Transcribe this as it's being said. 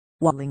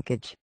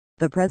linkage,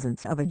 the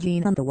presence of a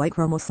gene on the Y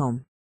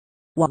chromosome.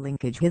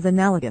 Linkage is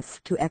analogous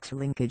to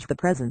X-linkage, the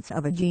presence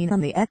of a gene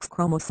on the X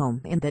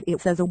chromosome, in that it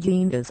says a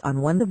gene is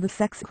on one of the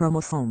sex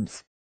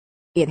chromosomes.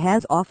 It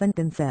has often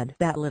been said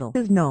that little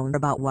is known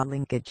about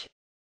linkage.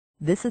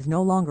 This is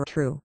no longer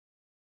true.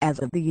 As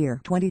of the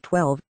year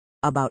 2012,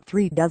 about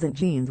 3 dozen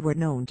genes were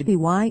known to be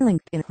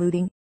Y-linked,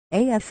 including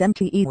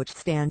ASMTE, which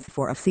stands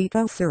for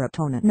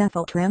acetoserotonin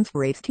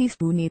methyltransferase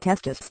T-spoonie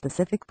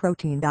testis-specific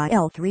protein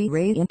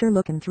IL-3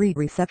 interleukin 3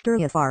 receptor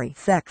FRE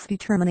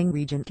sex-determining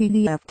region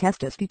TDF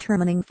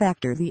testis-determining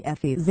factor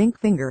ZFE zinc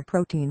finger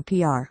protein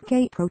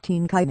PRK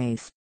protein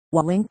kinase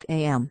linked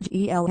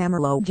AMGL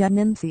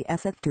amylogenin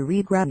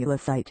CSF2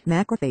 regranulocyte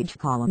macrophage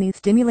colony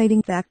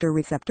stimulating factor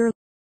receptor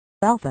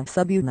alpha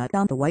subunit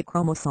on the Y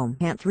chromosome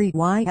and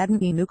 3Y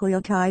adenine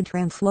nucleotide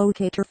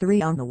translocator 3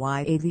 on the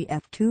Y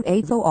AZF2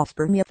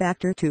 azoospermia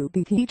factor 2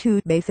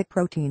 BP2 basic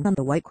protein on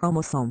the Y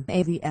chromosome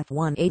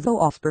AZF1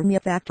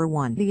 azoospermia factor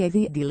 1 the AZ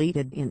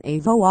deleted in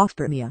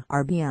azoospermia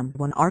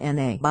RBM1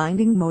 RNA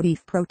binding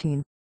motif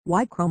protein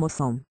Y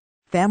chromosome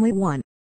family 1